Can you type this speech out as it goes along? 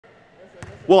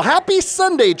Well, happy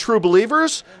Sunday, true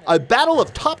believers. A battle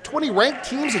of top 20 ranked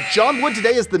teams at John Wood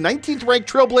today as the 19th ranked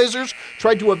Trailblazers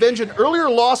tried to avenge an earlier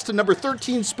loss to number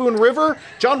 13 Spoon River.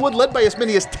 John Wood led by as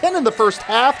many as 10 in the first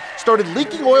half, started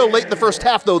leaking oil late in the first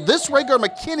half, though this Rhaegar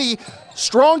McKinney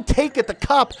strong take at the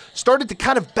cup started to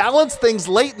kind of balance things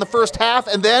late in the first half,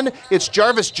 and then it's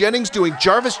Jarvis Jennings doing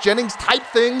Jarvis Jennings type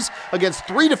things against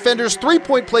three defenders,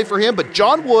 3-point play for him, but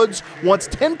John Wood's once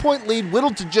 10-point lead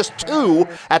whittled to just 2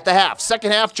 at the half.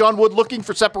 Second half, John Wood looking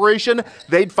for separation.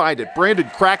 They'd find it. Brandon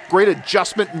Crack, great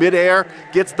adjustment midair,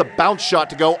 gets the bounce shot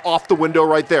to go off the window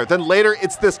right there. Then later,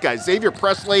 it's this guy, Xavier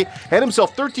Presley, had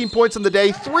himself 13 points on the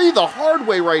day, 3 the hard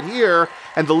way right here,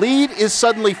 and the lead is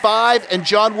suddenly 5, and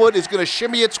John Wood is going to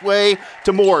shimmy its way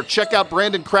to more. Check out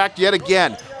Brandon Crack yet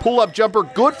again. Pull-up jumper,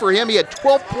 good for him. He had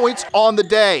 12 points on the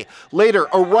day. Later,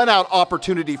 a run-out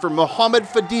opportunity for Mohamed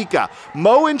Fadika.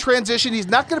 Mo in transition. He's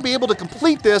not going to be able to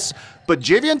complete this, but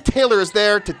Javion Taylor is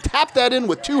there to tap that in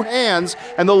with 2 hands,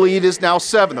 and the lead is now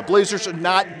 7. The Blazers are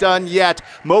not done yet.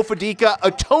 Mo Fadika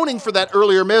atoning for that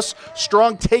earlier miss.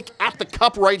 Strong take at the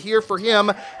cup right here for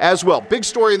him as well. Big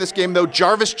story in this game, though.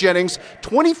 Jarvis Jennings,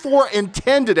 24 and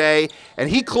 10 today, and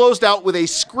he closed out with a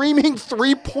screaming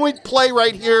 3-point play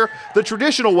right here, the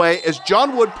traditional way, as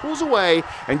John Wood pulls away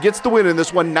and gets the win in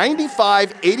this one,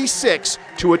 95-86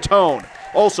 to atone.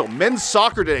 Also, men's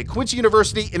soccer today, Quincy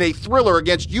University in a thriller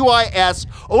against UIS,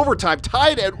 overtime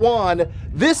tied at 1.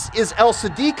 This is El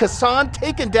Sadiq Hassan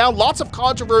taken down. Lots of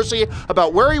controversy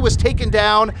about where he was taken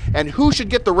down and who should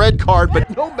get the red card, but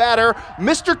no matter,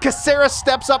 Mr. Caceres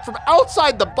steps up from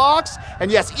outside the box, and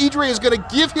yes, Idri is going to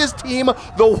give his team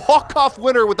the walk-off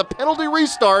winner with a penalty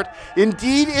restart.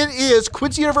 Indeed, it is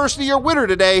Quincy University your winner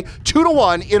today,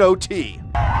 2-1 in OT.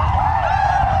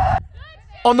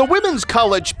 On the women's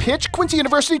college pitch, Quincy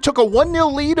University took a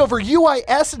 1-0 lead over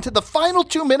UIS into the final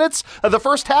 2 minutes of the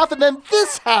first half, and then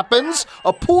this happens.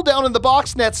 A pull down in the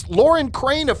box nets Lauren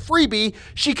Crane a freebie.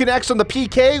 She connects on the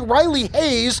PK. Riley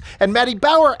Hayes and Maddie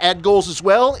Bauer add goals as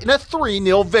well in a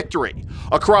 3-0 victory.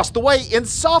 Across the way, in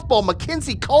softball,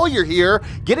 Mackenzie Collier here,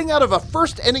 getting out of a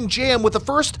first-inning jam with the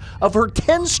first of her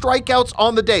 10 strikeouts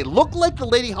on the day. Looked like the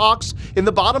Lady Hawks in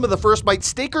the bottom of the first might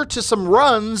stake her to some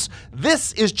runs.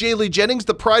 This is Jaylee Jennings,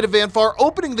 the pride of Van Far,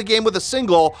 opening the game with a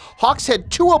single. Hawks had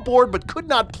 2 aboard but could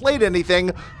not plate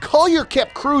anything. Collier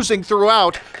kept cruising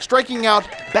throughout, striking out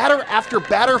batter after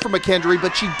batter for McKendry,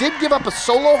 but she did give up a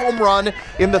solo home run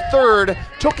in the third,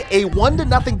 took a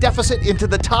 1-0 deficit into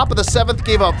the top of the 7th,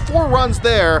 gave up 4 runs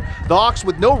there. The Hawks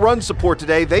with no run support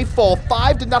today. They fall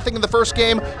 5-0 in the first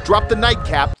game, drop the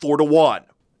nightcap 4-1.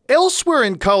 Elsewhere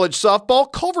in college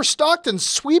softball, Culver Stockton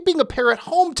sweeping a pair at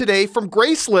home today from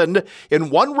Graceland in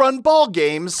 1-run ball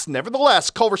games. Nevertheless,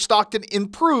 Culver Stockton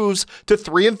improves to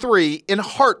 3-3 in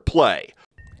heart play.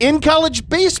 In college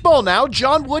baseball now,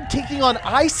 John Wood taking on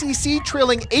ICC,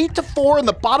 trailing 8-4 in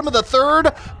the bottom of the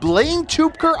third. Blaine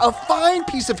Tupker, a fine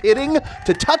piece of hitting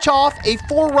to touch off a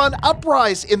 4-run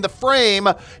uprise in the frame.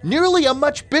 Nearly a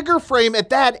much bigger frame at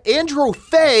that. Andrew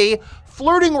Fay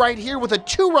flirting right here with a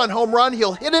 2-run home run.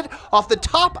 He'll hit it off the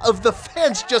top of the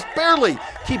fence, just barely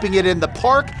keeping it in the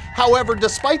park. However,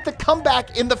 despite the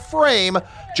comeback in the frame,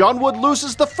 John Wood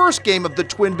loses the first game of the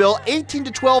Twin Bill,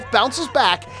 18-12, bounces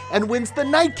back and wins the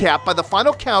nightcap by the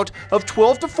final count of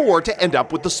 12-4 to end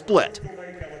up with the split.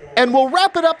 And we'll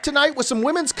wrap it up tonight with some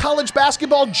women's college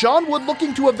basketball. John Wood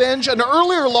looking to avenge an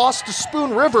earlier loss to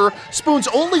Spoon River. Spoon's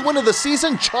only win of the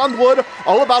season. John Wood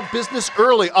all about business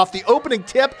early off the opening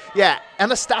tip. Yeah,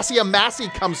 Anastasia Massey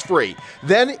comes free.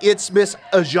 Then it's Miss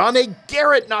Ajane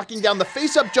Garrett knocking down the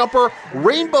face-up jumper.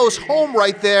 Rainbow's home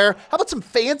right there. How about some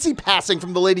fancy passing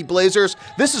from the Lady Blazers?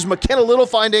 This is McKenna Little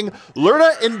finding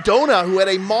Lerna Indona, who had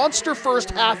a monster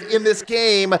first half in this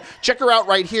game. Check her out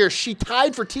right here. She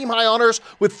tied for team high honors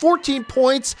with 14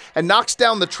 points and knocks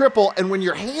down the triple. And when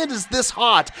your hand is this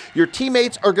hot, your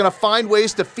teammates are going to find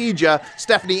ways to feed you.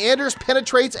 Stephanie Anders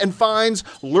penetrates and finds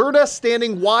Lerna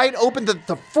standing wide open to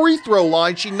the free throw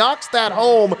line. She knocks that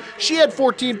home. She had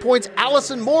 14 points.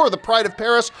 Allison Moore, the pride of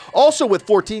Paris, also with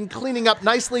 14, cleaning up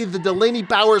nicely the Delaney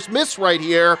Bowers miss right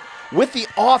here. With the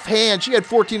offhand, she had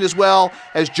 14 as well,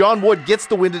 as John Wood gets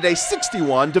the win today,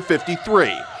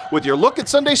 61-53. With your look at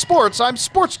Sunday sports, I'm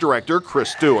Sports Director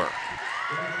Chris Stewart.